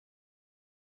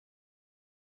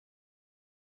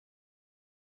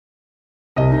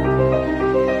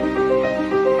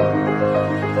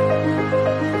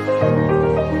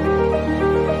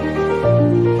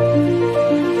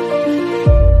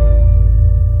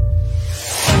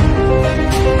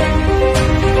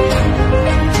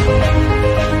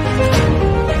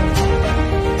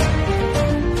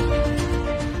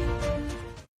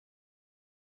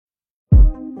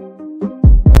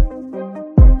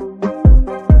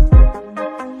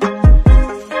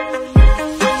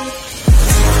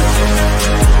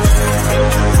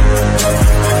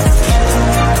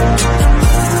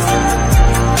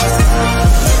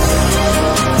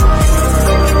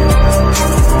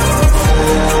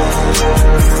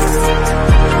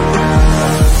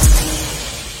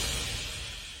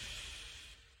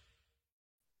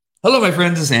my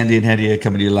friends. It's Andy and Hedia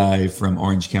coming to you live from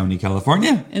Orange County,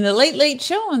 California. In the Late Late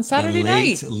Show on Saturday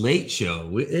night. Late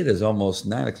show. It is almost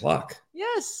 9 o'clock.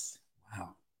 Yes.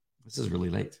 Wow. This is really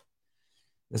late.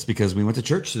 That's because we went to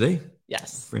church today.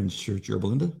 Yes. Friends Church, Yorba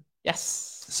Linda.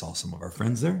 Yes. I saw some of our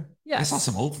friends there. Yes. I saw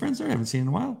some old friends there I haven't seen in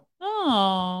a while.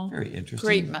 Oh. Very interesting.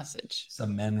 Great message.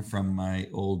 Some men from my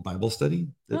old Bible study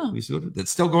that we used to go to.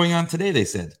 That's still going on today, they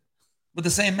said. With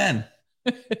the same men.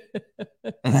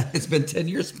 It's been 10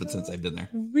 years since I've been there.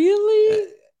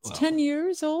 Really? It's 10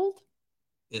 years old?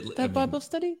 Bible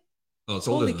study? Oh, it's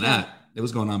older than that. It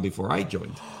was going on before I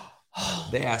joined.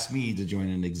 They asked me to join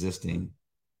an existing.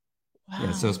 Wow.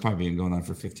 Yeah, so it's probably been going on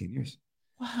for 15 years.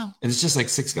 Wow. And it's just like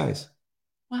 6 guys.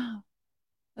 Wow.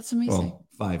 That's amazing. Well,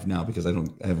 5 now because I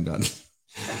haven't gotten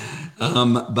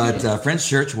but Friends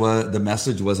Church the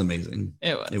message was amazing.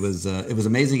 It was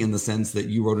amazing in the sense that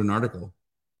you wrote an article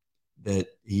that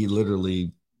he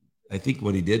literally, I think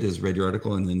what he did is read your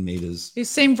article and then made his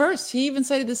same verse. He even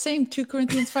cited the same 2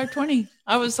 Corinthians 5:20.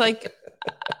 I was like,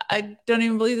 I don't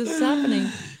even believe this is happening.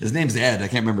 His name's Ed. I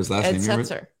can't remember his last name.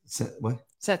 Setzer. What?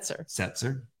 Setzer.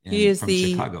 Setzer. He is from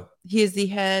Chicago. He is the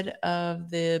head of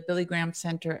the Billy Graham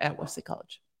Center at Wesley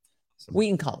College.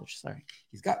 Wheaton College, sorry.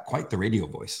 He's got quite the radio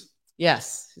voice.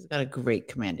 Yes, he's got a great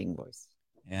commanding voice.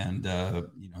 And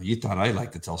you thought I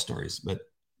like to tell stories, but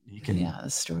he can. Yeah, the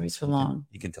stories for long.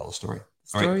 He can tell a story.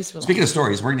 Stories All right. for Speaking long. of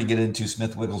stories, we're going to get into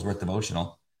Smith Wigglesworth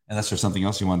devotional, and that's for something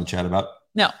else you wanted to chat about.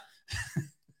 No.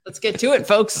 Let's get to it,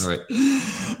 folks. All right.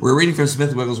 We're reading from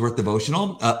Smith Wigglesworth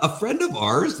devotional. A friend of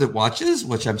ours that watches,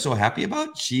 which I'm so happy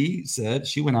about, she said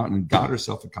she went out and got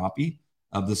herself a copy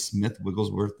of the Smith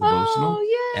Wigglesworth devotional.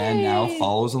 Oh, yay. And now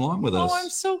follows along with us. Oh, I'm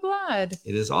so glad.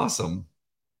 It is awesome.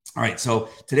 All right. So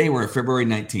today we're at February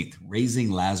 19th,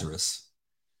 Raising Lazarus,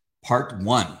 part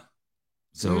 1.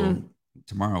 So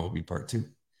tomorrow will be part 2.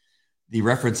 The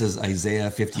reference is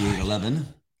Isaiah 58:11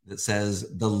 that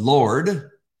says, the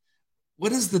Lord.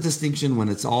 What is the distinction when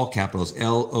it's all capitals?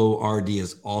 Lord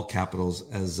is all capitals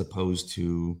as opposed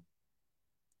to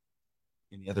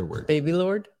any other word? Baby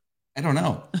Lord? I don't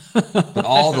know. But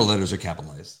all the letters are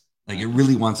capitalized. Like it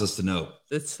really wants us to know.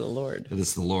 It's the Lord. That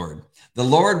it's the Lord. The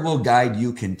Lord will guide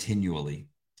you continually.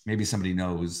 Maybe somebody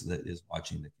knows that is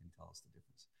watching that can tell us the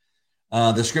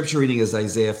difference. The scripture reading is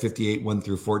Isaiah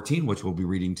 58:1-14, which we'll be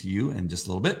reading to you in just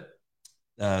a little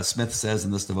bit. Smith says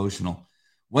in this devotional,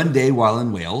 one day while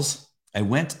in Wales, I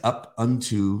went up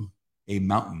unto a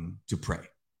mountain to pray.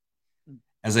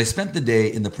 As I spent the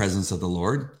day in the presence of the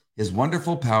Lord, his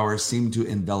wonderful power seemed to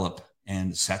envelop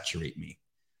and saturate me.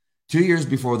 2 years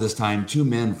before this time, 2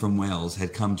 men from Wales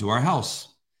had come to our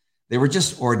house. They were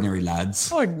just ordinary lads.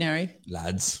 Ordinary.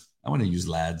 Lads. I want to use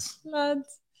lads.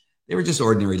 Lads. They were just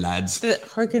ordinary lads. That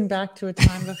harken back to a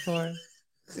time before.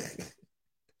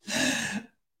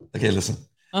 Okay, listen.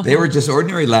 They were just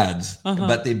ordinary lads,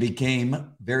 but they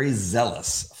became very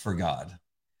zealous for God.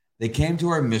 They came to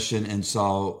our mission and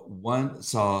saw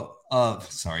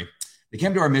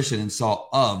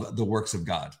of the works of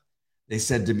God. They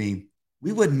said to me,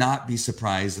 we would not be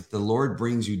surprised if the Lord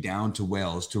brings you down to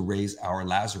Wales to raise our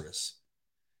Lazarus.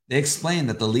 They explained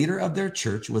that the leader of their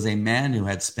church was a man who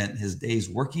had spent his days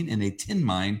working in a tin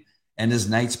mine and his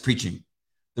nights preaching.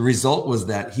 The result was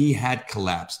that he had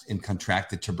collapsed and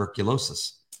contracted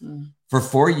tuberculosis. For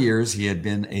 4 years, he had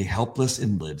been a helpless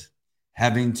invalid,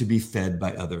 having to be fed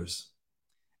by others.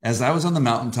 As I was on the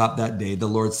mountaintop that day, the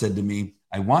Lord said to me,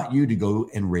 I want you to go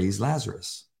and raise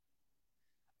Lazarus.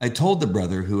 I told the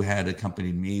brother who had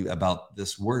accompanied me about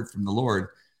this word from the Lord.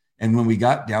 And when we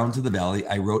got down to the valley,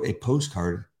 I wrote a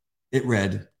postcard. It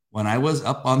read, when I was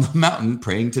up on the mountain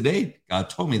praying today,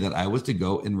 God told me that I was to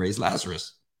go and raise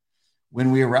Lazarus. When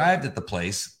we arrived at the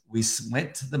place, we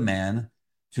went to the man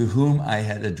to whom I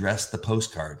had addressed the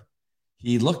postcard.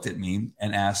 He looked at me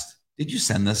and asked, did you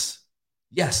send this?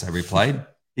 Yes, I replied.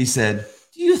 He said,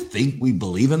 do you think we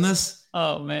believe in this?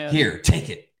 Oh, man. Here, take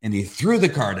it. And he threw the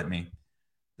card at me.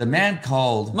 The man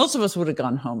called. Most of us would have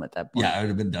gone home at that point. Yeah, I would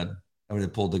have been done. I would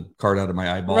have pulled the card out of my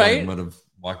eyeball and would have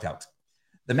walked out.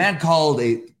 The man called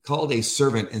a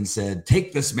servant and said,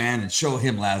 take this man and show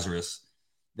him Lazarus.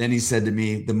 Then he said to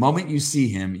me, the moment you see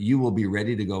him, you will be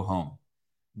ready to go home.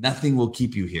 Nothing will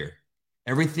keep you here.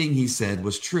 Everything he said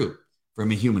was true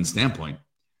from a human standpoint.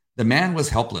 The man was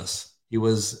helpless. He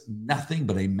was nothing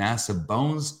but a mass of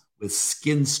bones with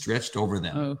skin stretched over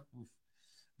them. Oh.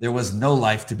 There was no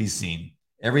life to be seen.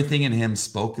 Everything in him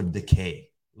spoke of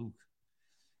decay. Ooh.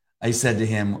 I said to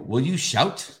him, will you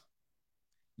shout?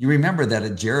 You remember that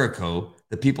at Jericho,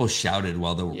 the people shouted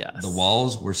while the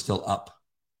walls were still up.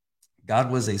 God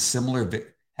has a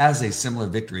similar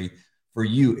victory for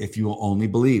you if you will only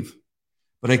believe.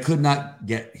 but I could not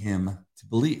get him to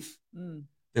believe. Mm.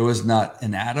 There was not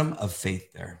an atom of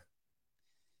faith there.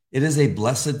 It is a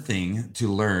blessed thing to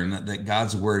learn that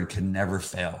God's word can never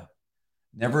fail.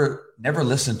 Never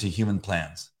listen to human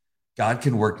plans. God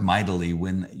can work mightily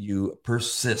when you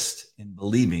persist in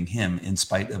believing him in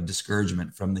spite of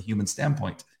discouragement from the human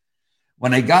standpoint.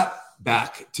 When I got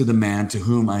back to the man to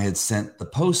whom I had sent the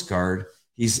postcard,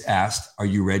 he's asked, "Are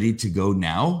you ready to go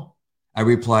now?" I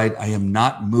replied, "I am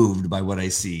not moved by what I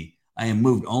see. I am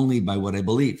moved only by what I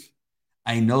believe.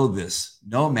 I know this.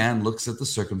 No man looks at the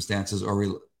circumstances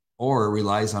or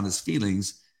relies on his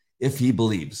feelings if he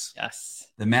believes. Yes.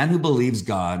 The man who believes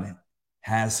God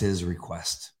has his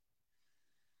request."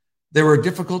 There were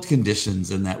difficult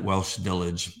conditions in that Welsh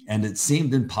village, and it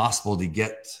seemed impossible to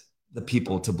get the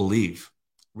people to believe.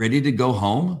 Ready to go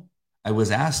home? I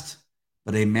was asked,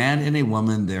 but a man and a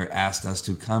woman there asked us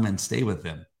to come and stay with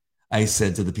them. I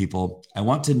said to the people, "I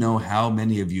want to know how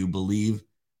many of you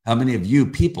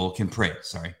people can pray."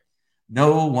 Sorry.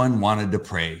 No one wanted to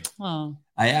pray. Oh.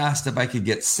 I asked if I could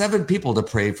get 7 people to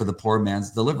pray for the poor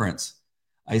man's deliverance.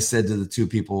 I said to the 2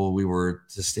 people we were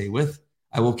to stay with,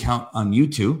 "I will count on you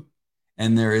 2.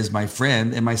 And there is my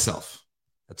friend and myself."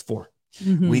 That's 4.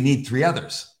 Mm-hmm. We need 3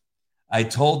 others. I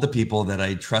told the people that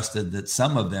I trusted that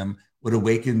some of them would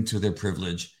awaken to their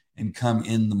privilege and come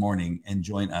in the morning and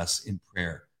join us in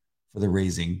prayer for the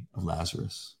raising of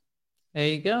Lazarus. There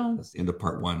you go. That's the end of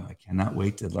part 1. I cannot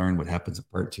wait to learn what happens in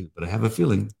part 2, but I have a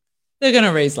feeling. They're going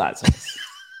to raise Lazarus.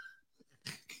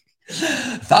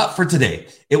 Thought for today.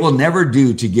 It will never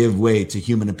do to give way to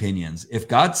human opinions. If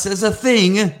God says a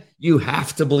thing, you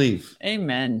have to believe.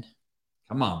 Amen.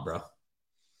 Come on, bro.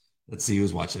 Let's see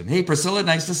who's watching. Hey, Priscilla,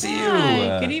 nice to see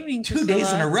Hi, you. good evening, 2 Priscilla.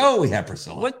 days in a row we have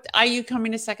Priscilla. What are you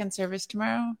coming to second service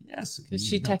tomorrow? Yes. Because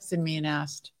she texted me and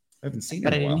asked, I haven't seen her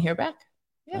but I in a didn't while. hear back.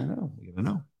 I Yeah. know. We gotta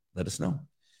know. Let us know.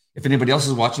 If anybody else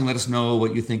is watching, let us know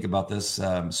what you think about this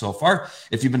so far.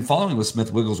 If you've been following with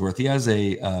Smith Wigglesworth, he has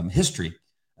a history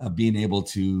of being able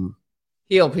to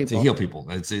Heal people.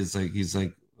 It's like he's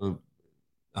like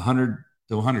 100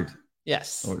 to 100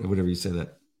 Yes. or whatever you say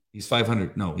that. He's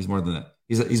 500. No, he's more than that.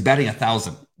 He's batting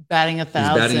 1,000. Batting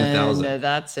 1,000. batting 1,000.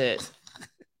 That's it.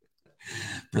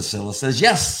 Priscilla says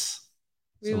yes.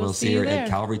 We So will we'll see see you her there. at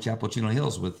Calvary Chapel, Chino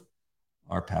Hills with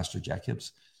our pastor, Jack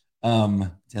Hibbs.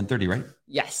 10:30, right?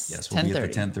 Yes. Yes, we'll be at the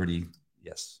 10:30.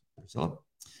 Yes, Priscilla.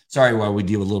 Sorry, while we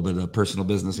deal with a little bit of personal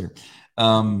business here.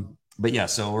 But yeah,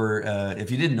 so we're if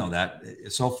you didn't know that,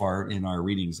 so far in our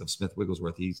readings of Smith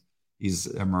Wigglesworth, he's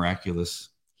a miraculous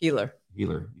Healer.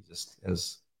 healer.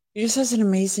 He just has an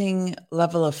amazing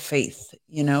level of faith,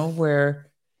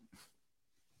 where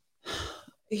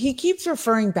he keeps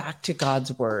referring back to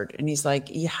God's word. And he's like,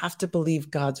 you have to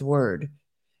believe God's word.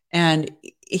 And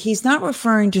he's not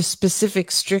referring to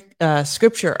specific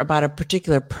scripture about a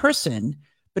particular person,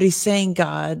 but he's saying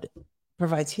God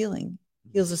provides healing,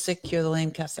 heals the sick, cure the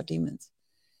lame, cast out demons.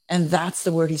 And that's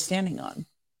the word he's standing on,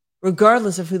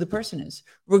 regardless of who the person is,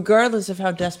 regardless of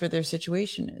how desperate their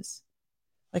situation is.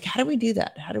 Like, how do we do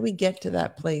that? How do we get to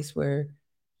that place where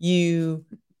you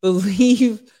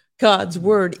believe God's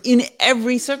word in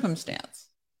every circumstance?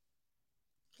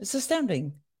 It's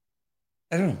astounding.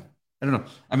 I don't know.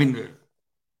 I mean,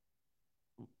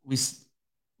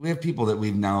 we have people that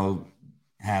we've now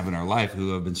have in our life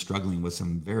who have been struggling with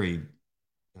some very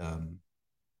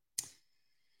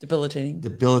debilitating,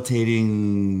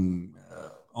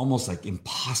 almost like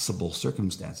impossible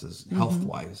circumstances,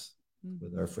 health-wise,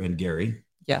 with our friend Gary.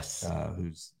 Yes.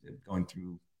 Who's going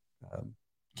through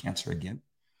cancer again.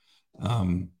 I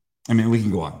mean, we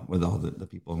can go on with all the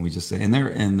people, and we just say,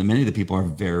 many of the people are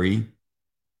very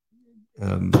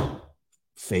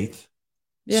faith.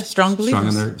 Yeah, strong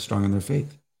believers. Strong in their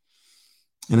faith.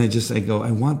 And I go,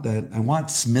 I want that. I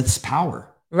want Smith's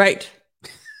power. Right.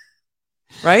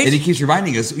 Right. And he keeps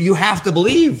reminding us, you have to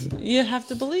believe. You have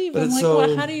to believe. But I'm like, so,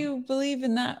 well, how do you believe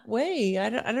in that way? I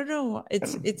don't know.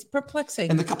 It's perplexing.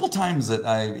 And the couple times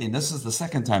and this is the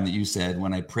second time that you said,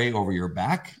 when I pray over your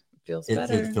back,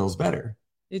 it feels better.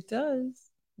 It does.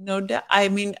 No doubt. I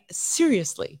mean,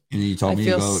 seriously. And you told me,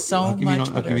 how come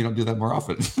you don't do that more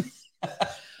often?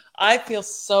 I feel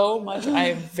so much. I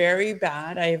have very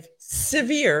bad. I have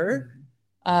severe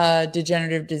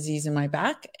degenerative disease in my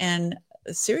back. And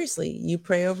seriously, you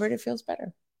pray over it, it feels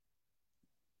better.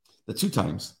 The 2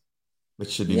 times,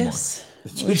 which should be more. The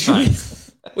 2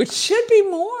 times. Which should be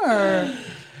more.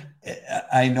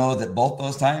 I know that both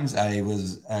those times I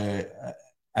was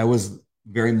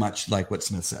very much like what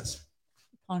Smith says.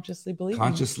 Consciously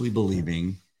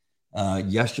believing.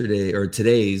 Yesterday or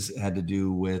today's had to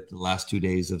do with the last 2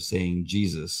 days of saying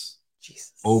Jesus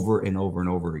over and over and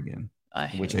over again.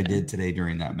 which I did today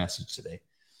during that message today,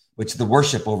 which the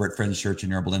worship over at Friends Church in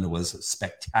Yorba Linda was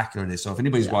spectacular today. So if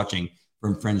anybody's watching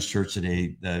from Friends Church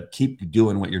today, keep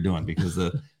doing what you're doing, because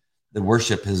the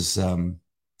worship has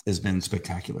been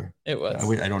spectacular. It was.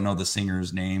 I don't know the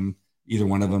singer's name, either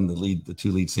one of them, the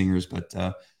two lead singers, but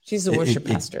she's the worship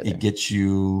pastor. It gets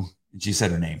you. She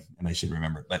said her name, and I should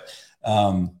remember it, but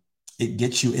it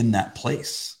gets you in that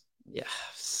place. Yeah.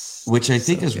 Which I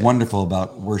think is wonderful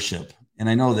about worship. And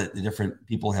I know that the different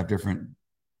people have different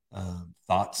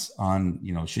thoughts on,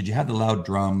 should you have the loud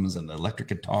drums and the electric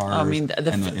guitar? I mean,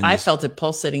 I felt it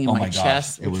pulsating in my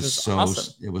chest. It was so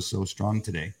awesome. It was so strong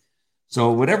today.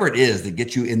 So whatever it is that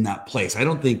gets you in that place, I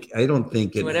don't think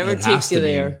whatever it takes you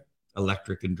there,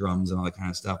 electric and drums and all that kind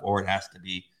of stuff, or it has to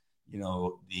be,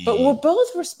 But we're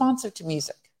both responsive to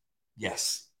music.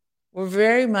 Yes, we're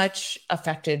very much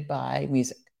affected by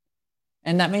music,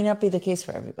 and that may not be the case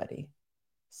for everybody.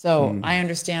 So I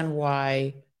understand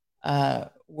why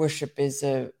worship is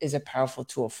a powerful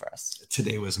tool for us.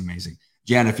 Today was amazing.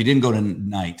 Jan, if you didn't go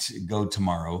tonight, go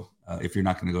tomorrow. If you're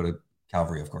not going to go to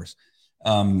Calvary, of course.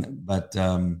 But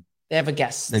they have a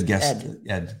guest. The guest,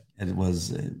 Ed. It was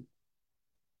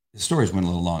the stories went a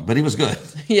little long, but he was good.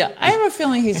 Yeah, I have a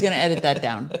feeling he's going to edit that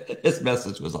down. His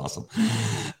message was awesome.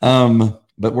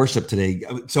 But worship today.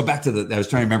 So back to I was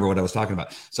trying to remember what I was talking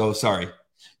about. So sorry.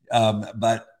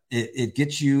 But it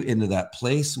gets you into that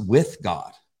place with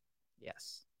God.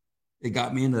 Yes. It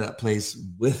got me into that place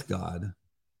with God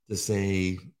to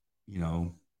say,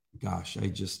 gosh,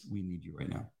 we need you right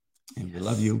now. And we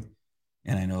love you.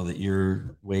 And I know that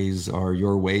your ways are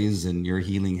your ways and your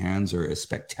healing hands are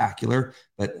spectacular,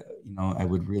 but I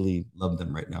would really love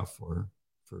them right now for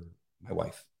my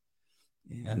wife.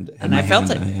 And I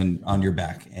felt it. And on your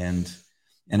back. And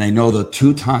I know the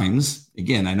 2 times,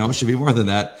 again, I know it should be more than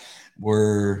that,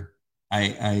 where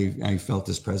I felt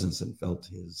his presence and felt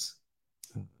his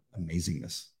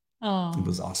amazingness. Oh, it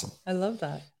was awesome. I love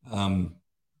that. And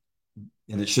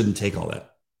it shouldn't take all that.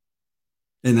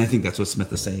 And I think that's what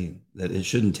Smith is saying, that it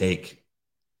shouldn't take,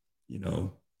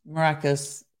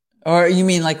 miraculous, or you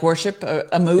mean like worship,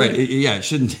 a mood? Right. Yeah. It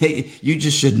shouldn't take, you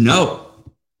just should know.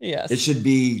 Yes. It should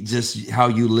be just how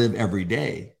you live every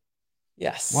day.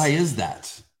 Yes. Why is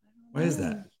that? Why is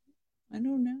that? I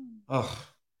don't know. Oh,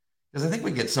 because I think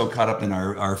we get so caught up in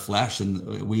our flesh,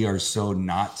 and we are so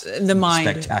not the mind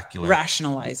spectacular.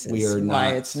 Rationalizes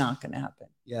why it's not going to happen.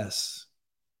 Yes.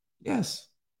 Yes.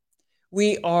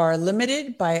 We are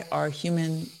limited by our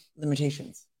human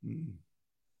limitations.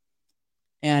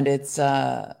 And it's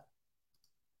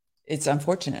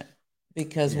unfortunate,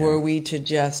 because were we to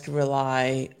just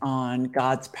rely on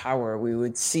God's power, we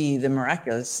would see the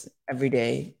miraculous every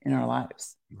day in our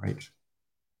lives. Right.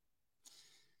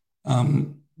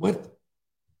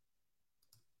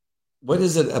 What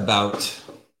is it about?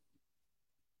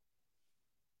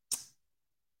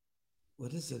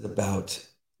 What is it about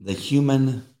the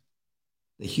human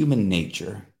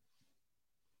nature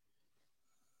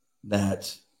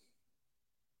that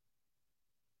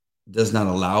does not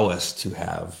allow us to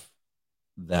have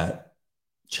that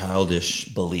childish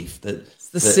belief that it's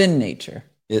the sin nature?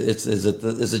 Is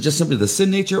it just simply the sin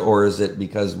nature, or is it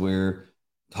because we're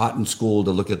taught in school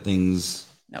to look at things?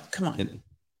 No, come on.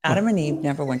 Adam and Eve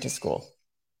never went to school.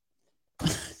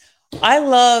 I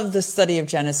love the study of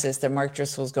Genesis that Mark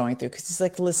Driscoll's going through, because he's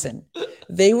like, listen,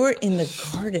 they were in the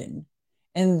garden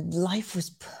and life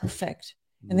was perfect,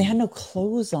 and they had no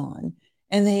clothes on,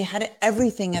 and they had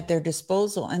everything at their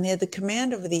disposal, and they had the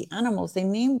command over the animals.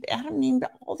 Adam named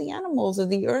all the animals of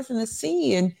the earth and the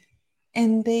sea,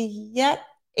 and they yet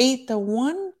ate the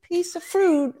one piece of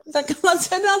fruit that God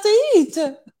said not to eat.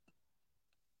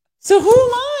 So who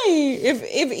am I?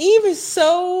 If Eve is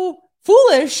so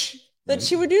foolish that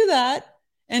she would do that,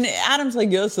 and Adam's like,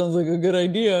 yeah, sounds like a good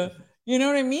idea. You know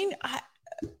what I mean?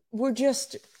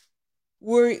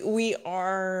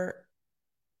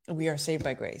 We are saved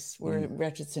by grace. We're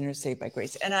wretched sinners saved by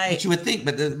grace. And but you would think,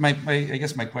 but I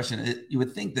guess my question, you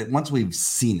would think that once we've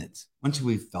seen it, once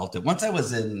we've felt it, once I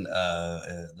was in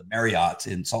the Marriott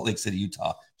in Salt Lake City,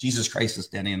 Utah, Jesus Christ is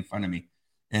standing in front of me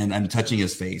and I'm touching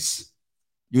his face.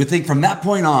 You would think from that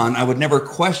point on, I would never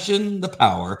question the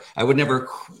power. I would never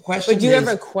question. But do you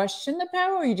ever question the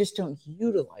power, or you just don't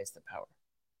utilize the power?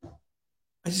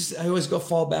 I always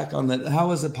fall back on that.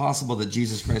 How is it possible that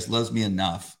Jesus Christ loves me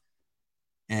enough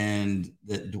and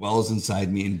that dwells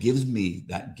inside me and gives me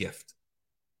that gift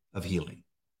of healing?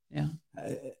 Yeah.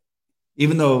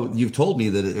 Even though you've told me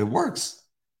that it works.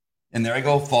 And there I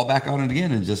go, fall back on it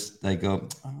again, and just go,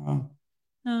 I'm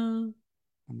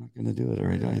not going to do it,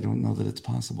 or I don't know that it's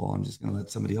possible. I'm just going to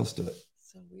let somebody else do it.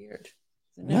 So weird.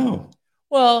 No.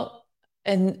 Well,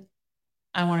 And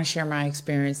I want to share my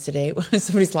experience today.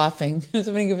 Somebody's laughing.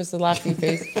 Somebody give us a laughing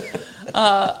face.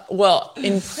 Well,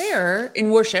 in prayer,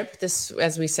 in worship, this,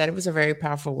 as we said, it was a very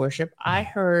powerful worship. I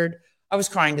was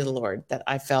crying to the Lord that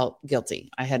I felt guilty.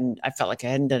 I felt like I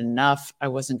hadn't done enough. I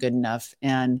wasn't good enough,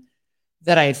 and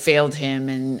that I had failed him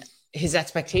and his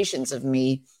expectations of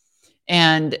me.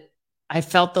 And I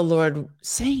felt the Lord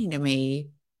saying to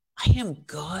me, I am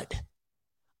good.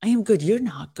 I am good. You're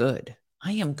not good.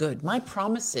 I am good. My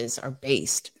promises are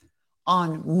based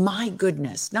on my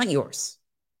goodness, not yours.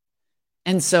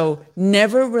 And so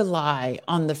never rely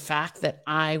on the fact that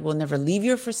I will never leave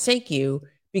you or forsake you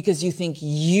because you think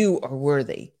you are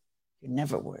worthy. You're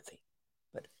never worthy.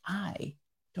 But I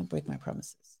don't break my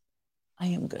promises. I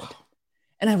am good.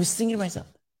 And I was thinking to myself,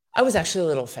 I was actually a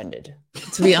little offended,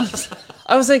 to be honest.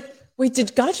 I was like, wait,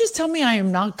 did God just tell me I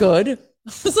am not good?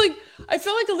 I was like, I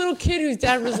felt like a little kid whose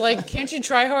dad was like, can't you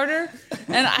try harder?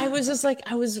 And I was just like,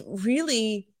 I was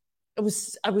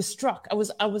struck. I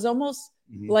was almost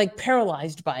like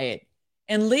paralyzed by it.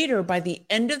 And later, by the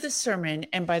end of the sermon,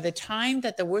 and by the time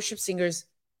that the worship singers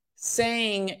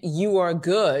sang, "You are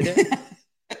good,"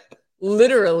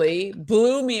 literally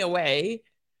blew me away.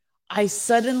 I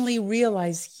suddenly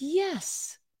realized,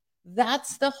 yes,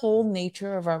 that's the whole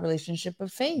nature of our relationship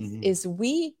of faith, is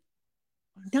we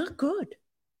are not good.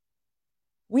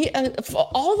 We,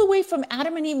 all the way from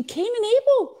Adam and Eve, Cain and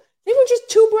Abel, they were just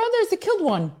two brothers that killed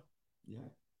one. Yeah.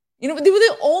 You know, they were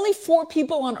the only 4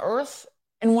 people on earth,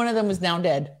 and one of them is now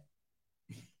dead.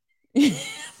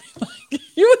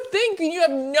 You would think you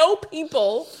have no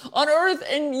people on earth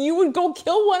and you would go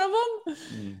kill one of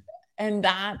them. And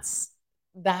that's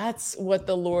what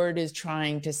the Lord is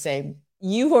trying to say.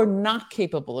 You are not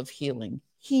capable of healing.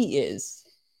 He is.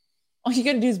 All you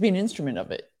got to do is be an instrument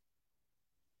of it.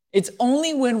 It's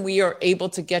only when we are able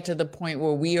to get to the point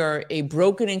where we are a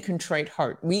broken and contrite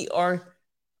heart, we are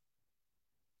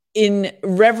in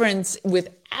reverence with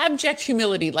abject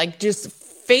humility, like just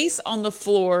face on the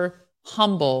floor,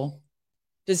 humble,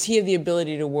 does he have the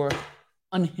ability to work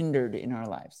unhindered in our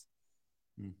lives.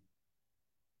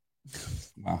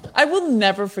 Wow. I will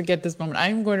never forget this moment.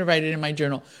 I'm going to write it in my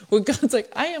journal where God's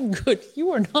like, I am good.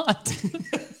 You are not.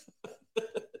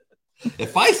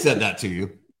 If I said that to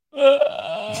you.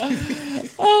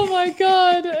 Oh my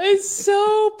God. It's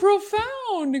so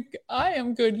profound. I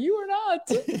am good. You are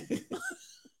not.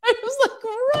 I was like,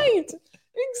 right.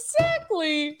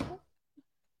 Exactly.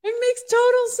 It makes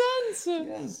total sense.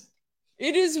 Yes.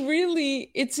 It's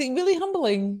really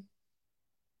humbling.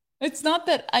 It's not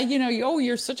that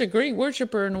you're such a great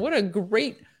worshiper and what a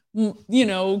great,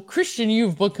 Christian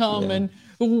you've become and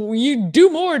you do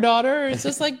more, daughter. It's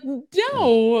just like,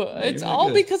 no, it's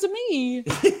all because of me.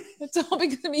 It's all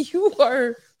because of me. You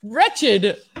are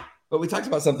wretched. But we talked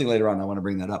about something later on. I want to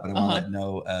bring that up, and I want to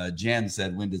know. Jan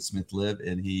said, when did Smith live?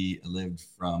 And he lived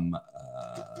from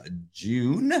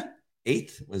June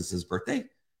 8th was his birthday,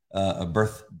 a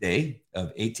birthday of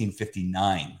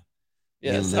 1859.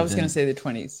 Yes, I was going to say the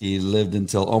 20s. He lived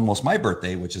until almost my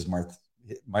birthday, which is March.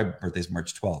 My birthday's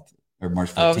March 12th or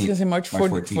March 14th. I was going to say March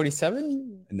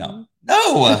 47. No.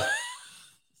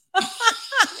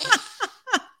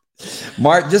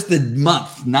 March, just the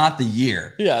month, not the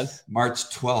year. Yes. March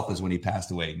 12th is when he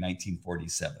passed away,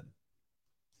 1947.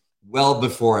 Well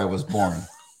before I was born.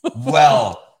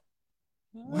 Well.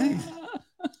 What?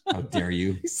 How dare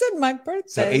you? You said my birthday.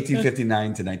 So 1859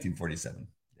 to 1947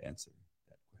 to answer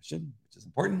that question, which is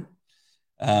important.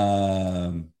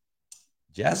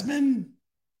 Jasmine?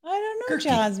 I don't know, Gerke.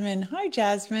 Jasmine. Hi,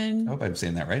 Jasmine. I hope I'm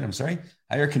saying that right. I'm sorry.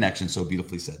 Higher connection. So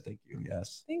beautifully said. Thank you.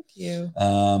 Yes. Thank you.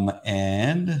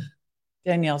 And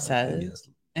Danielle says. Yes.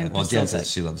 And Jen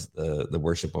says she loves the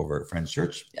worship over at Friends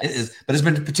Church. Yes. It is, but it's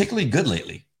been particularly good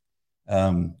lately.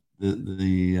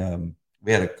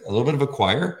 We had a little bit of a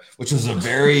choir, which was a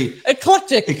very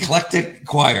eclectic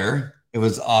choir. It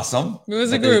was awesome. It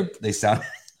was a group. They sounded.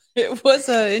 It was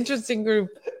an interesting group,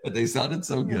 but they sounded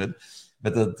so good.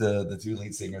 But the 2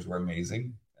 lead singers were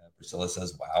amazing. Priscilla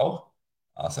says, "Wow,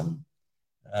 awesome."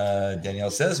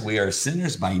 Danielle says, "We are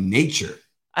sinners by nature."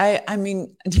 I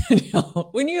mean, Danielle,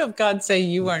 when you have God say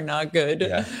you are not good,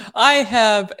 I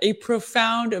have a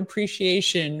profound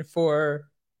appreciation for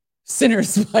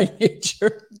sinners by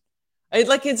nature. It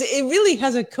really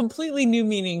has a completely new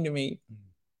meaning to me.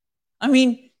 I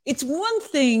mean, it's one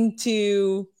thing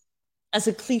to, as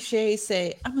a cliche,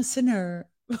 say, I'm a sinner.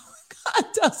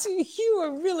 God tells you, you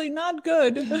are really not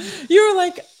good. You're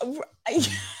like, I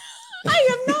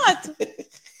am not.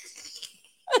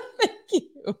 Thank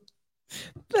you.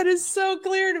 That is so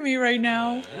clear to me right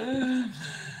now.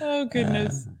 Oh,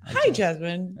 goodness. Hi,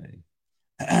 Jasmine.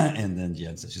 And then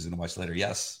Jen said she's going to watch later.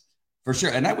 Yes, for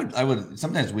sure. And I would,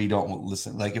 sometimes we don't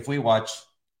listen. Like if we watch,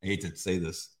 I hate to say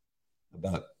this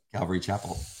about Calvary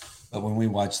Chapel, but when we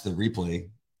watch the replay,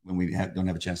 when we don't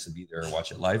have a chance to be there or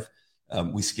watch it live,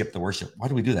 we skip the worship. Why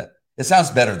do we do that? It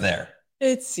sounds better there.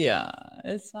 It's, I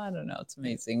don't know. It's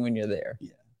amazing when you're there.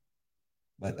 Yeah.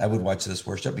 But I would watch this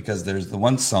worship because there's the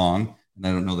one song, and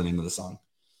I don't know the name of the song,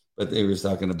 but they were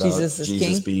talking about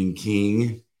Jesus being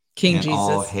king. King and Jesus.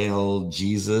 All hail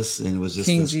Jesus. And it was just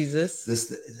King Jesus.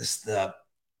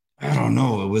 I don't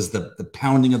know. It was the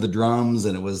pounding of the drums,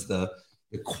 and it was the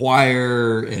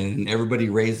choir, and everybody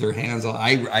raised their hands.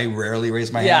 I rarely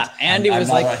raise my hands. Yeah, Andy was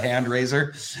not a hand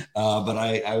raiser, but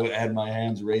I had my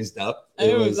hands raised up.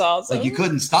 It was awesome. Like you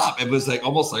couldn't stop. It was like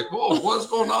almost like, whoa, what's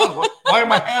going on? Why are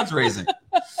my hands raising?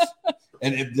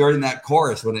 And during that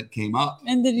chorus when it came up.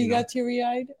 And then you got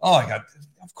teary-eyed? Oh,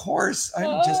 of course.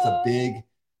 I'm just a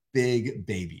big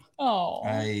baby. Oh.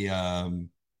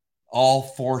 All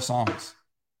 4 songs,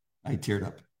 I teared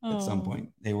up at some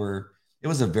point. It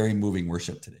was a very moving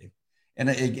worship today. And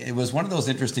it was one of those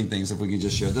interesting things, if we can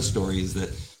just share the stories,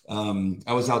 that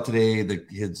I was out today, the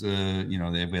kids, we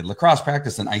had lacrosse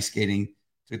practice and ice skating,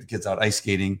 took the kids out ice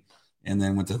skating, and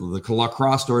then went to the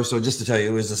lacrosse store. So just to tell you,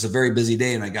 it was just a very busy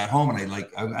day, and I got home and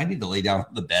I need to lay down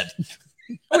on the bed.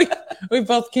 we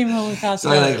both came home and passed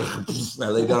out. I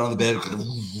laid down on the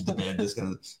bed, just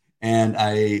kind of, and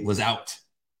I was out.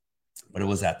 But it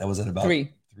was that was at about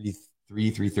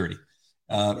 3:30.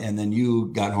 And then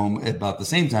you got home at about the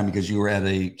same time because you were at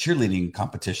a cheerleading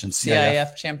competition,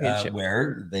 CIF championship,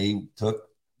 where they took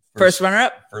first runner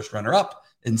up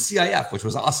in CIF, which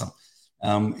was awesome.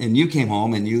 And you came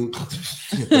home and you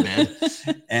hit the bed,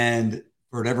 and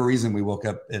for whatever reason, we woke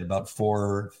up at about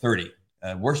 4:30.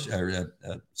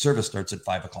 Service starts at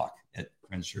 5:00 at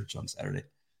Friends Church on Saturday,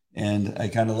 and I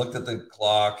kind of looked at the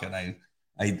clock and I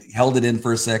held it in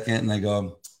for a second, and I go,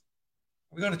 "Are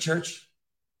we going to church?"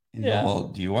 And go, well,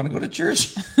 do you want to go to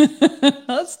church?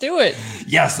 Let's do it.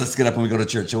 Yes, let's get up and we go to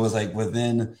church. It was like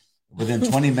within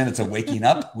 20 minutes of waking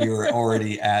up, we were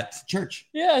already at church.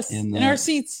 Yes, in our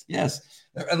seats. Yes.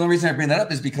 And the reason I bring that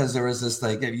up is because there was this,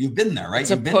 like, you've been there, right?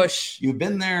 It's push. You've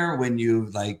been there when you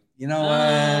like, you know what?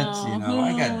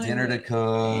 I got dinner to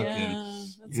cook. Yeah,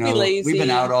 and, be lazy. We've been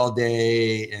out all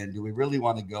day, and do we really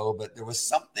want to go? But there was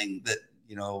something that,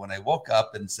 when I woke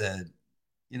up and said,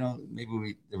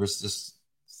 maybe there was just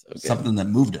something that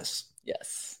moved us.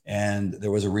 Yes. And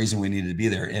there was a reason we needed to be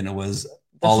there. And it was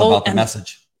all about the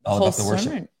message, all about the worship.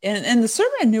 Sermon. And the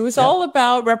sermon, it was all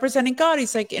about representing God.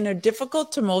 He's like, in a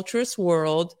difficult, tumultuous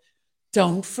world,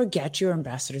 don't forget you're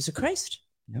ambassadors of Christ.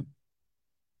 Yep.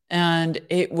 And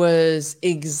it was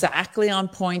exactly on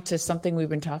point to something we've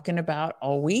been talking about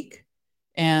all week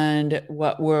and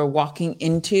what we're walking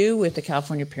into with the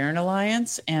California Parent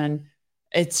Alliance. And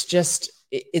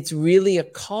it's really a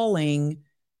calling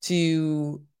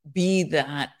to be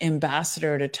that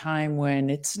ambassador at a time when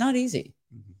it's not easy.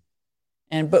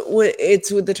 Mm-hmm. But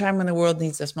it's with the time when the world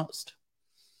needs us most.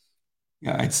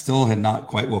 Yeah, I still had not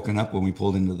quite woken up when we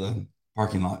pulled into the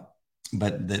parking lot,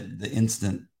 but the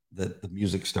instant that the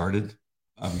music started,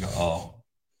 I go, oh,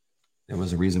 there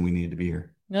was a reason we needed to be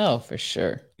here. No, for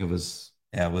sure. It was,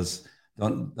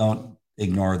 don't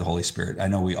ignore the Holy Spirit. I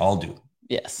know we all do.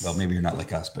 Yes. Well, maybe you're not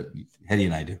like us, but Hetty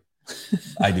and I do.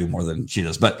 I do more than she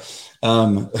does, but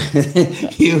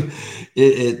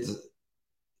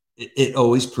it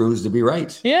always proves to be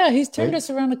right. Yeah, he's turned us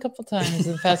around a couple times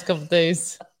in the past couple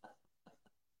days.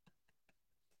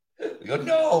 We go,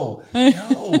 no,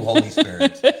 Holy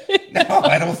Spirit. No,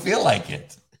 I don't feel like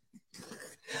it.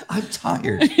 I'm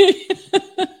tired.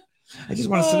 I just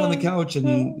want to sit on the couch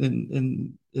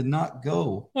and not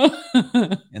go.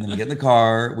 And then we get in the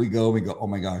car, we go, oh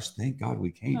my gosh, thank God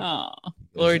we came. Oh,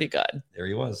 glory to God. There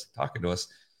he was talking to us.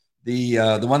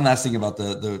 The one last thing about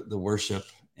the worship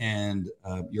and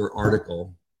your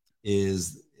article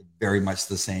is very much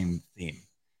the same theme,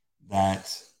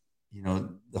 that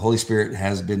the Holy Spirit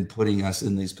has been putting us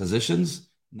in these positions,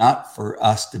 not for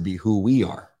us to be who we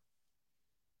are.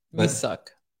 But we suck.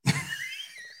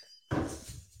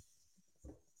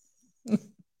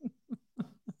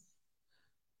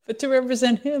 But to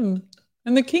represent him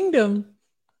and the kingdom.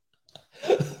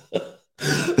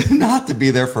 Not to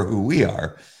be there for who we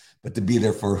are, but to be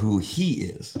there for who he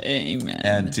is. Amen.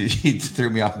 And he threw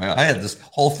me off I had this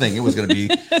whole thing. It was going to be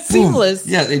seamless.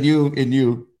 Yeah. And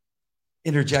you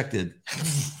interjected.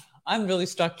 I'm really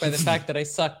struck by the fact that I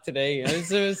sucked today. I'm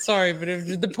so sorry, but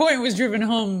the point was driven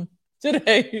home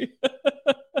today.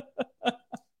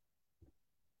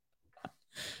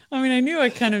 I mean, I knew I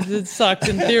kind of did sucked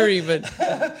in theory, but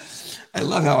I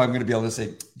love how I'm going to be able to say,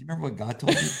 do you remember what God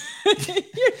told you?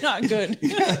 You're not good.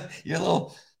 You're a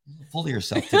little full of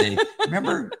yourself today.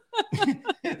 Remember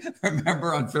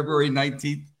on February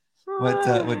 19th,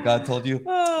 what God told you?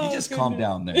 Oh, you just calm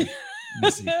down there.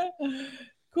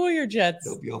 Cool your jets.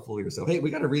 Don't be all full of yourself. Hey, we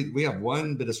got to read. We have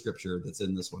one bit of scripture that's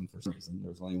in this one for some reason.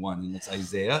 There's only one, and it's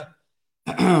Isaiah.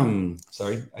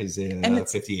 Isaiah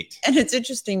 58. And it's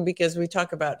interesting because we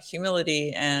talk about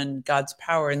humility and God's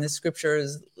power, and this scripture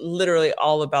is literally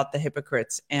all about the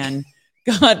hypocrites. And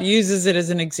God uses it as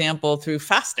an example through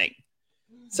fasting.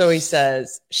 So he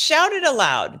says, shout it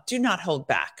aloud. Do not hold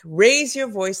back. Raise your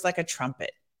voice like a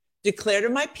trumpet. Declare to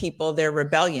my people their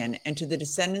rebellion and to the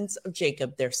descendants of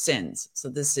Jacob their sins. So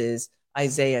this is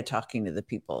Isaiah talking to the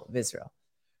people of Israel.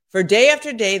 For day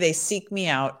after day, they seek me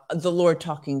out, the Lord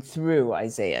talking through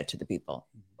Isaiah to the people.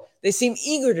 They seem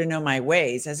eager to know my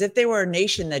ways, as if they were a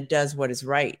nation that does what is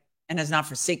right and has not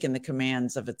forsaken the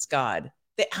commands of its God.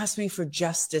 They ask me for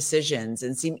just decisions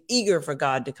and seem eager for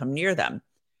God to come near them.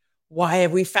 Why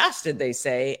have we fasted, they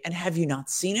say, and have you not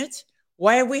seen it?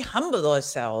 Why have we humbled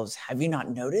ourselves? Have you not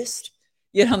noticed?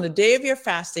 Yet on the day of your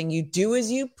fasting, you do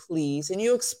as you please and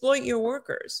you exploit your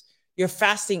workers. Your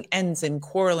fasting ends in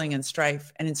quarreling and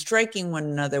strife and in striking one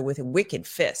another with wicked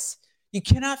fists. You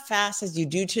cannot fast as you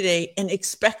do today and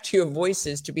expect your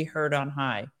voices to be heard on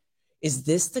high. Is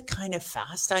this the kind of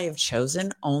fast I have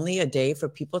chosen, only a day for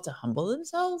people to humble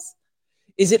themselves?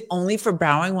 Is it only for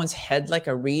bowing one's head like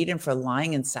a reed and for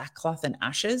lying in sackcloth and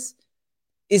ashes?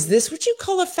 Is this what you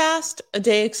call a fast, a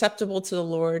day acceptable to the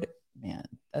Lord? Man,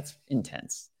 that's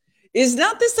intense. Is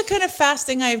not this the kind of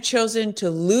fasting I have chosen, to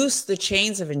loose the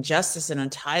chains of injustice and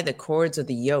untie the cords of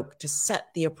the yoke, to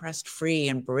set the oppressed free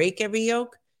and break every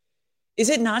yoke? Is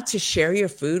it not to share your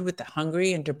food with the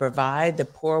hungry and to provide the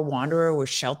poor wanderer with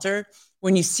shelter,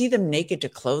 when you see them naked to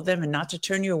clothe them, and not to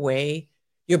turn your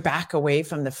back away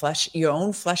from the flesh, your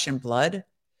own flesh and blood?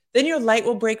 Then your light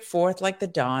will break forth like the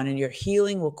dawn, and your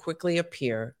healing will quickly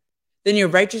appear. Then your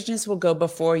righteousness will go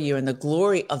before you, and the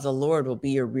glory of the Lord will be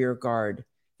your rear guard.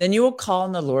 Then you will call,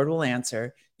 and the Lord will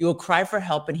answer. You will cry for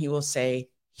help, and he will say,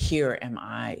 here am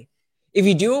I. If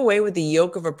you do away with the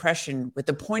yoke of oppression, with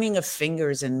the pointing of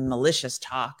fingers and malicious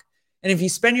talk, and if you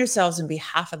spend yourselves in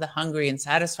behalf of the hungry and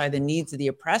satisfy the needs of the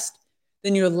oppressed,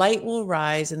 then your light will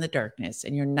rise in the darkness,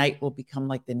 and your night will become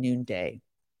like the noonday.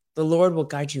 The Lord will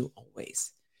guide you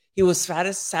always. He will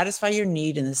satisfy your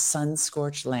need in the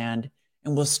sun-scorched land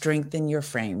and will strengthen your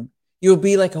frame. You will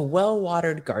be like a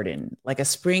well-watered garden, like a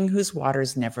spring whose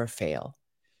waters never fail.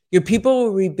 Your people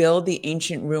will rebuild the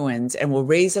ancient ruins and will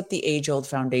raise up the age-old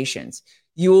foundations.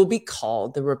 You will be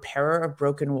called the repairer of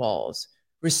broken walls,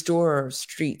 restorer of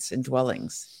streets and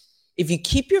dwellings. If you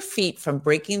keep your feet from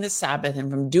breaking the Sabbath and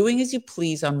from doing as you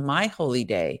please on my holy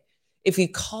day, if you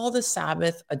call the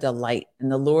Sabbath a delight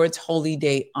and the Lord's holy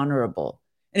day honorable,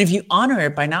 and if you honor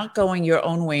it by not going your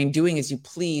own way and doing as you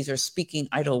please or speaking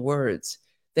idle words,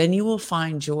 then you will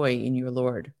find joy in your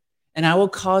Lord. And I will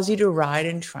cause you to ride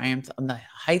in triumph on the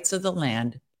heights of the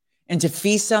land and to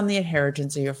feast on the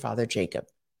inheritance of your father Jacob,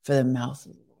 for the mouth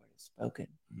of the Lord has spoken.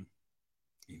 Amen.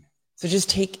 So just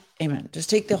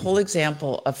take the whole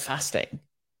example of fasting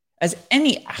as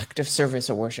any act of service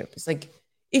or worship. It's like,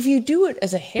 if you do it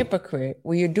as a hypocrite,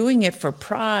 where you're doing it for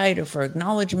pride or for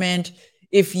acknowledgement,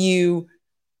 if you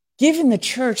give in the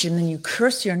church and then you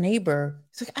curse your neighbor,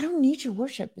 it's like, I don't need your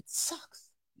worship. It sucks.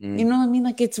 You know what I mean?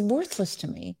 Like, it's worthless to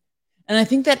me. And I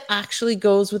think that actually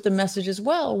goes with the message as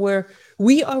well, where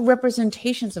we are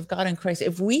representations of God in Christ.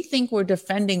 If we think we're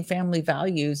defending family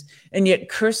values and yet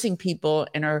cursing people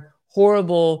and are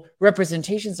horrible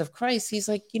representations of Christ, he's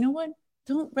like, you know what?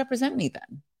 Don't represent me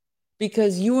then,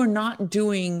 because you are not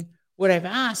doing what I've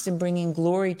asked and bringing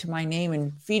glory to my name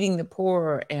and feeding the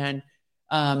poor and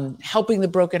helping the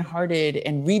brokenhearted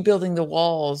and rebuilding the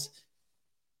walls,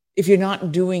 if you're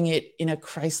not doing it in a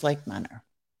Christ-like manner.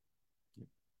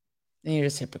 Then you're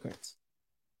just hypocrites.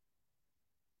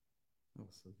 Oh,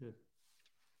 so good.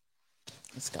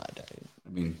 It's God.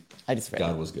 I just read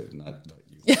God was good, not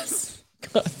you. Yes.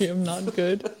 God, I am not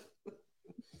good.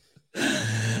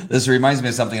 This reminds me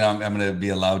of something. I'm going to be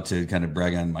allowed to kind of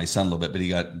brag on my son a little bit, but he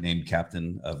got named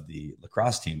captain of the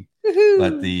lacrosse team. Woo-hoo.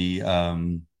 But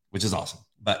which is awesome.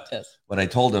 But yes, what I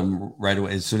told him right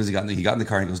away, as soon as he got in the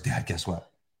car, and he goes, Dad, guess what?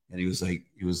 And he was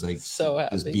like so happy.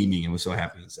 He was beaming and was so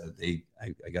happy. He said,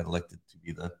 I got elected to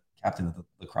be the captain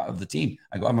of the team.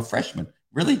 I go, I'm a freshman.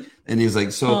 Really? And he was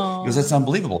like, so he goes, that's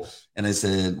unbelievable. And I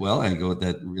said, well, I go,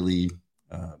 that really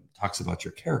talks about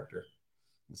your character.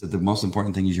 I said, the most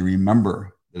important thing is you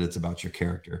remember that it's about your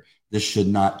character. This should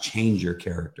not change your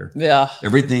character. Yeah.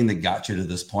 Everything that got you to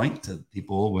this point, to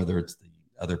people, whether it's the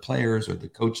other players or the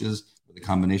coaches or the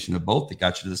combination of both that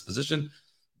got you to this position.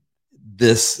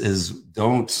 This is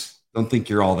don't think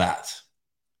you're all that.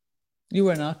 You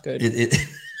are not good.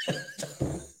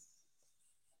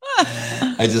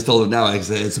 I just told him now, I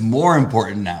said, it's more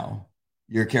important now.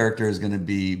 Your character is going to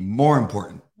be more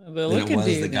important than it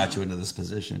was that got you into this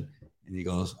position. And he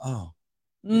goes, oh,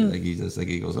 he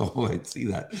goes, oh, I see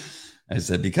that. I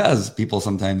said, because people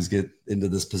sometimes get into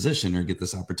this position or get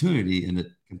this opportunity and it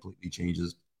completely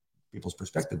changes people's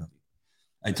perspective of you.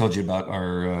 I told you about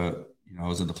our, I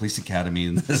was in the police academy,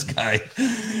 and this guy,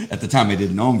 at the time I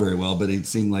didn't know him very well, but he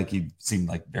seemed like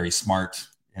very smart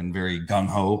and very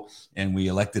gung-ho. And we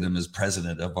elected him as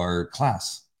president of our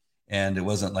class. And it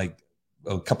wasn't like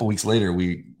a couple weeks later,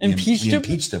 we impeached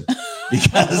him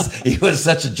because he was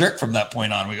such a jerk from that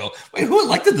point on. We go, wait, who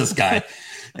elected this guy?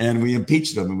 And we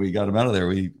impeached him and we got him out of there.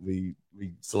 We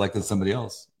selected somebody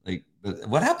else. Like, but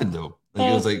what happened to him?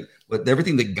 It was like, but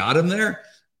everything that got him there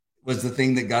was the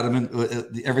thing that got him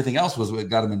in. Everything else was what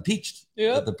got him impeached.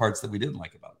 Yeah, the parts that we didn't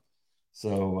like about him.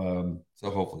 So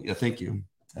hopefully, thank you.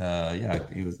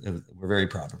 We're very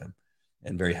proud of him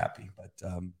and very happy. But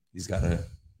he's got to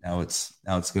now. It's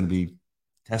going to be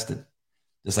tested,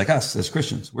 just like us as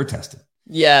Christians. We're tested.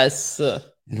 Yes. And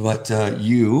what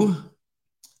you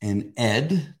and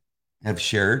Ed have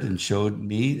shared and showed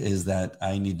me is that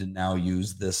I need to now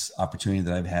use this opportunity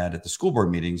that I've had at the school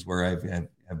board meetings, where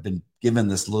I've been given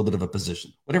this little bit of a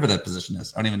position, whatever that position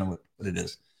is. I don't even know what it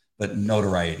is, but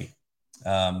notoriety,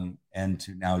 and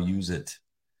to now use it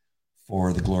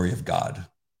for the glory of God.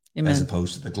 Amen. As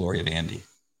opposed to the glory of Andy.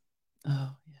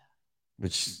 Oh, yeah.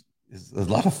 Which is a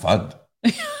lot of fun.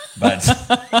 But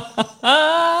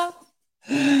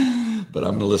but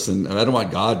I'm going to listen. And I don't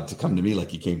want God to come to me like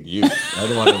he came to you. I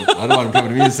don't want him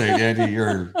coming to me and saying, Andy,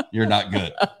 you're not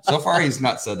good. So far, he's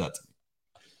not said that to me.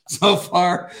 So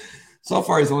far,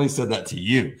 he's only said that to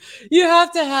you. You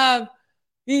have to have,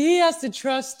 he has to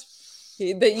trust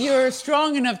that you're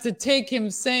strong enough to take him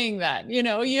saying that. You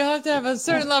have to have a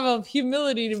certain level of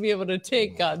humility to be able to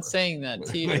take God saying that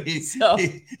to you.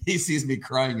 He sees me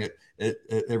crying at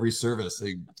every service.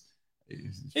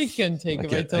 He couldn't take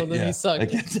it. I told him he sucked. I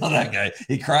can't tell that guy.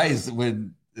 He cries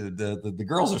when the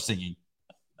girls are singing.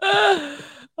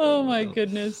 Oh my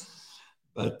goodness.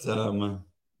 But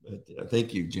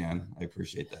thank you, Jan. I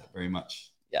appreciate that very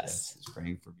much. Yes. He's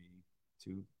praying for me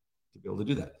to be able to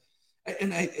do that.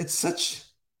 And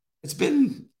it's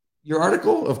been, your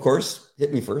article, of course,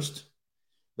 hit me first,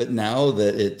 but now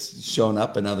that it's shown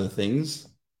up in other things,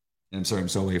 and I'm sorry, I'm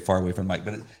so far away from Mike,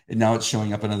 but now it's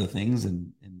showing up in other things,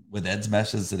 and with Ed's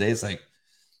message today, it's like,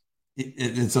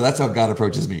 and so that's how God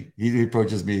approaches me. He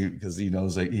approaches me because he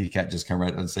knows that he can't just come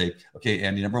right and say, okay,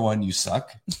 Andy, number one, you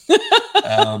suck.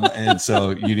 And so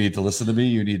you need to listen to me.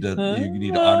 You need to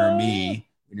honor me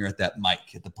when you're at that mic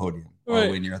at the podium, or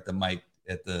when you're at the mic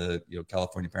at the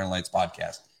California Parent Alliance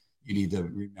podcast. You need to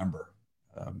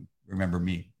remember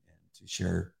me, and to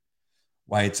share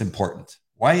why it's important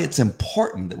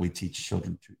that we teach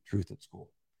children truth at school,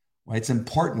 why it's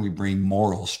important we bring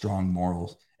strong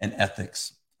morals and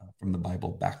ethics from the Bible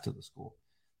back to the school.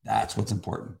 That's what's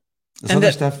important.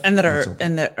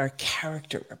 That our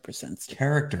character represents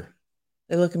character.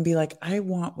 They look and be like, I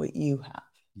want what you have.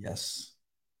 Yes.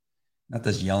 Not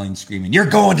this yelling, screaming, you're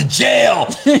going to jail.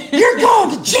 You're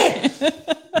going to jail.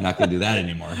 We're not going to do that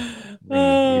anymore.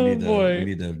 We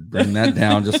need to bring that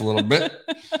down just a little bit.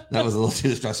 That was a little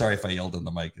too strong. Sorry if I yelled in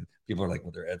the mic. People are like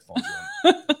with their headphones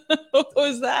on. What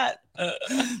was that?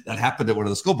 That happened at one of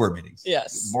the school board meetings.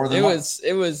 Yes. More than once.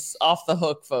 It was off the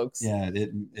hook, folks. Yeah,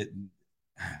 it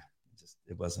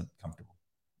wasn't comfortable.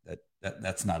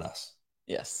 That's not us.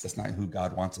 Yes. That's not who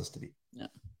God wants us to be. No.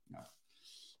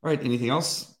 All right. Anything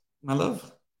else, my love?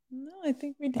 No, I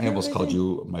think we did. I almost called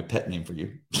you my pet name for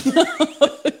you.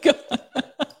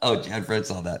 Oh, Jan Fred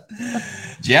saw that.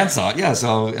 Jan saw it. Yeah.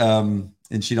 So,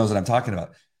 and she knows what I'm talking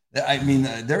about. I mean,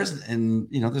 there's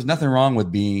nothing wrong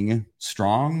with being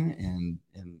strong and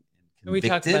we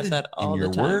talk about that all in the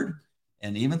your time. word,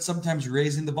 and even sometimes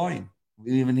raising the volume.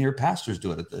 We even hear pastors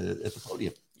do it at the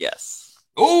podium. Yes.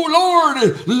 Oh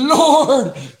Lord!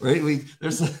 Right? We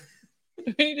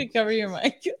need to cover your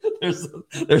mic.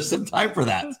 There's some time for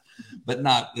that, but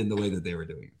not in the way that they were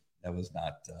doing it. That was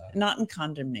not in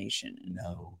condemnation.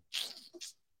 No,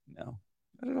 not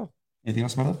at all. Anything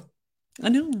else, my love? I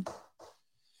know.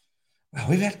 Well,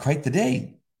 we've had quite the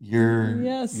day.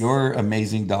 Your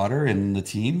amazing daughter and the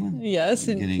team. Yes,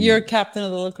 and you're captain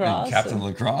of the lacrosse. Captain of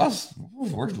lacrosse.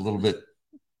 We're a little bit.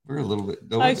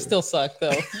 I still suck,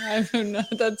 though.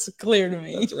 That's clear to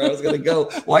me. That's where I was going to go.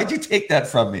 Why'd you take that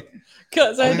from me?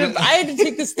 Because I had to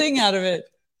take the sting out of it.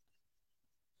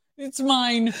 It's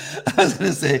mine. I was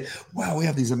going to say, wow, we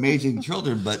have these amazing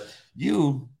children, but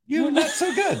you're not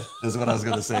so good, is what I was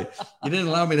going to say. You didn't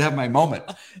allow me to have my moment.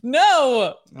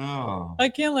 No. Oh. I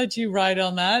can't let you ride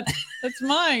on that. That's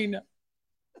mine.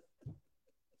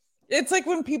 It's like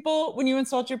when you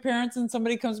insult your parents and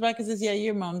somebody comes back and says, yeah,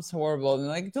 your mom's horrible. And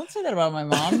they're like, don't say that about my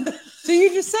mom. So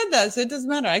you just said that. So it doesn't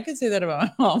matter. I could say that about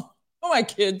my mom. Oh, my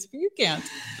kids, but you can't.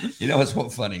 You know, it's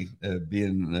funny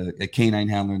being a canine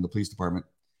handler in the police department.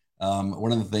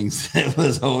 One of the things that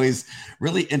was always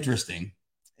really interesting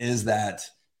is that,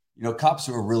 you know, cops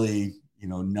who are really, you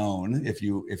know, known if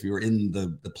you're in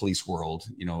the police world,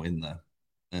 you know, in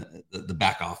the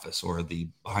back office or the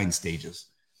behind stages,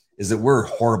 is that we're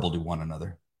horrible to one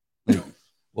another. Like,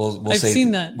 we'll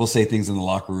say things in the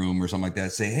locker room or something like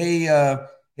that. Say,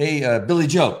 hey, Billy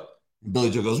Joe. And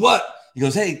Billy Joe goes, what? He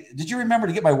goes, hey, did you remember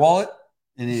to get my wallet?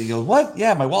 And he goes, what?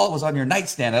 Yeah, my wallet was on your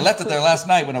nightstand. I left it there last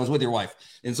night when I was with your wife.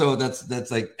 And so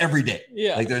that's like every day.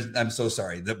 Yeah. Like I'm so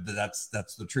sorry. That's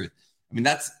the truth. I mean,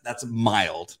 that's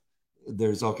mild.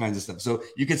 There's all kinds of stuff. So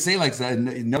you could say like that.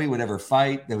 Nobody would ever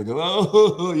fight. They would go,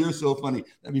 oh, you're so funny.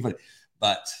 That'd be funny.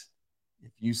 But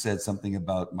if you said something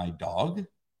about my dog,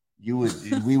 we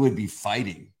would be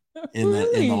fighting in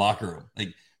the locker room.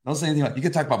 Like, don't say anything about, you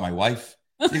could talk about my wife.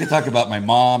 You can talk about my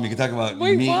mom. You can talk about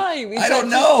me. Why? I don't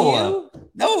know.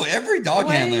 No, every dog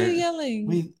handler. Why are you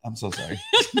yelling? I'm so sorry.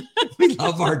 We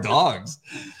love our dogs.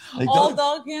 Like, all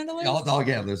dog handlers? All dog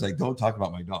handlers. Like, don't talk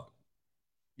about my dog.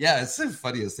 Yeah, it's the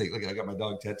funniest thing. Look, I got my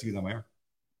dog tattooed on my arm.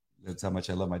 That's how much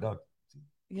I love my dog.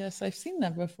 Yes, I've seen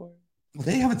that before. Well,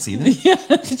 they haven't seen it. Yeah,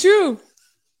 it's true.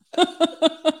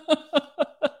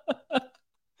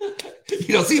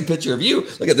 You don't see a picture of you.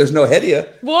 Look at, there's no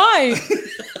Hedia. Why?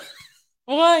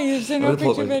 Why? Is there no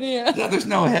picture video? No, there's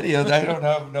no Hedia. I don't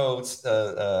have no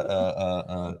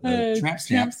tramp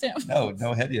stamp. No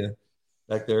Hedia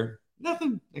back there.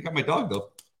 Nothing. I got my dog though.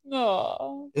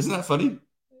 Oh, isn't that funny?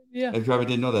 Yeah. I probably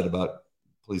didn't know that about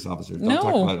police officers. Don't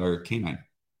talk about our canine.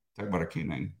 Talk about our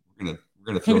canine. We're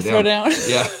gonna throw down.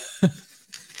 Yeah.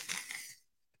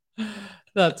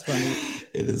 That's funny.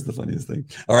 It is the funniest thing.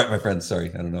 All right, my friends. Sorry,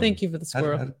 I don't know. Thank you for the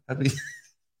squirrel. How do we...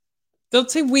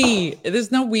 Don't say we.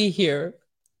 There's no we here.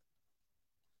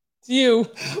 It's you.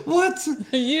 What?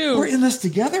 You. We're in this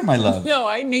together, my love. No,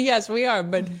 I knew. Yes, we are.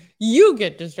 But you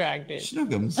get distracted.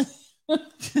 Snuggums.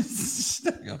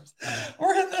 Snuggums.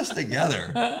 We're in this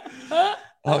together.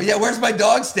 Oh yeah, where's my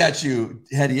dog statue,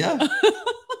 Hedia?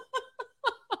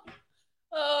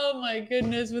 Oh my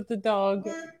goodness, with the dog.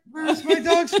 Where's my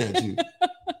dog statue?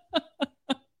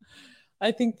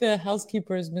 I think the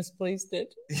housekeeper has misplaced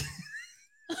it.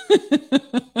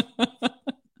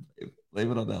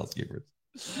 Blame it on the housekeepers.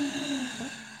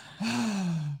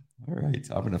 All right,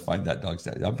 I'm going to find that dog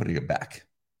statue. I'm putting it back.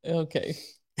 Okay.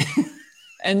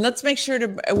 And let's make sure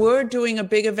we're doing a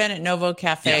big event at Novo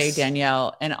Cafe, yes.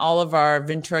 Danielle, and all of our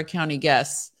Ventura County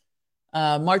guests,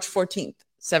 March 14th,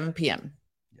 7 p.m.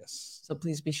 Yes. So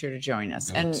please be sure to join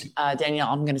us. Danielle,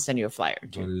 I'm going to send you a flyer.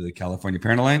 Go to the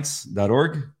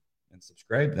CaliforniaParentAlliance.org and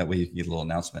subscribe. That way you can get a little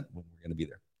announcement when we're going to be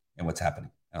there and what's happening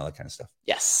and all that kind of stuff.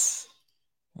 Yes.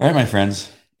 All right, my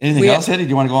friends. Anything else, Eddie? Do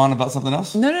you want to go on about something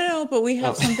else? No, but we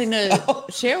have something to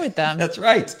share with them. That's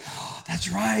right. That's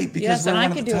right. Because we're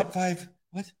one of the top 5.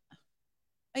 What?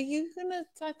 Are you gonna?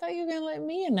 I thought you were gonna let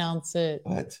me announce it.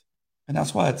 What?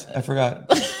 Announce what? I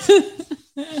forgot.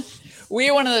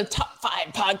 We're one of the top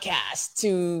 5 podcasts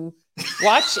to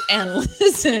watch and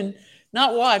listen.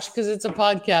 Not watch because it's a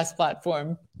podcast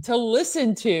platform to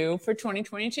listen to for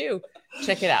 2022.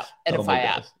 Check it out. Edify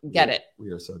app. Get it.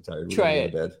 We are so tired. Try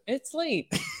it. Bed. It's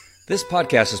late. This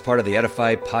podcast is part of the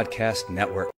Edify Podcast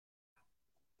Network.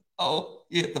 Oh,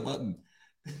 you hit the button.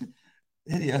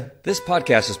 Yeah. This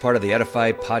podcast is part of the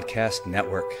Edify Podcast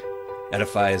Network.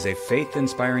 Edify is a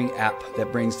faith-inspiring app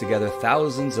that brings together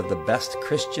thousands of the best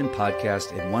Christian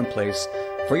podcasts in one place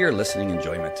for your listening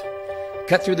enjoyment.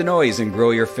 Cut through the noise and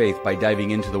grow your faith by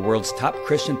diving into the world's top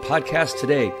Christian podcast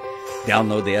today.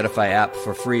 Download the Edify app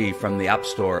for free from the App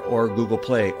Store or Google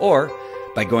Play, or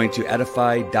by going to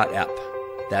edify.app.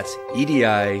 That's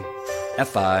EDIFI.app.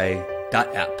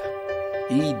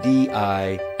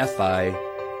 EDIFI.app.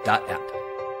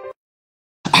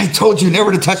 I told you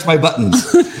never to touch my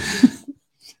buttons.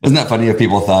 Isn't that funny if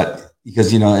people thought,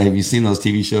 because, you know, have you seen those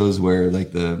TV shows where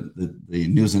like the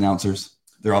news announcers,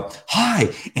 they're up,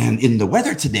 hi, and in the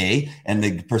weather today, and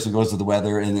the person goes to the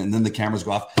weather, and then the cameras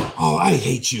go off. Oh, I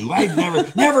hate you. I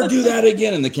never do that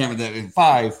again. And the camera,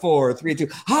 5, 4, 3, 2.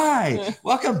 Hi,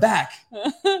 welcome back.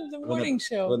 The morning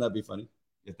show. Wouldn't that be funny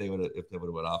if they would have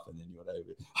went off, and then you would have,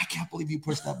 I can't believe you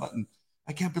pushed that button.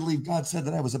 I can't believe God said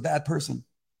that I was a bad person.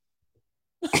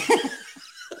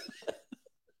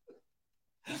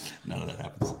 None of that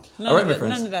happens. All right, my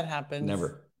friends. None of that happens.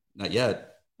 Never. Not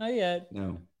yet. Not yet.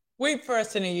 No. Wait for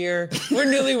us in a year. We're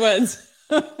newlyweds.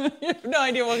 You have no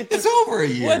idea it's over a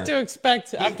year. What to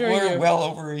expect after a year. We're well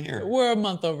over a year. We're a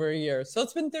month over a year. So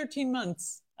it's been 13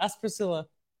 months. Ask Priscilla.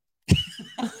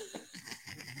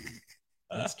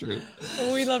 That's true.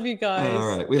 We love you guys.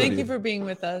 All right. Thank you for being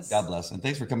with us. God bless. And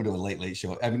thanks for coming to a late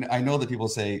show. I mean, I know that people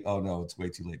say, oh, no, it's way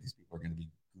too late. These people are going to be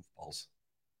goofballs.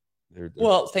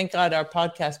 Well, thank God our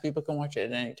podcast people can watch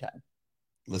it at any time.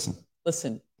 Listen.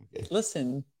 Okay.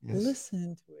 Listen. Yes.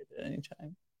 Listen to it at any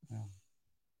time. Yeah.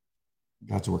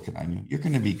 God's working on you. You're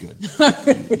going to be good.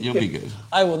 You'll be good.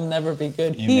 I will never be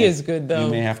good. He is good, though.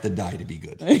 You may have to die to be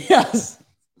good. Yes.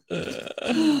 All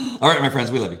right, my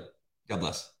friends. We love you. God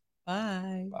bless.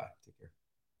 Bye. Bye.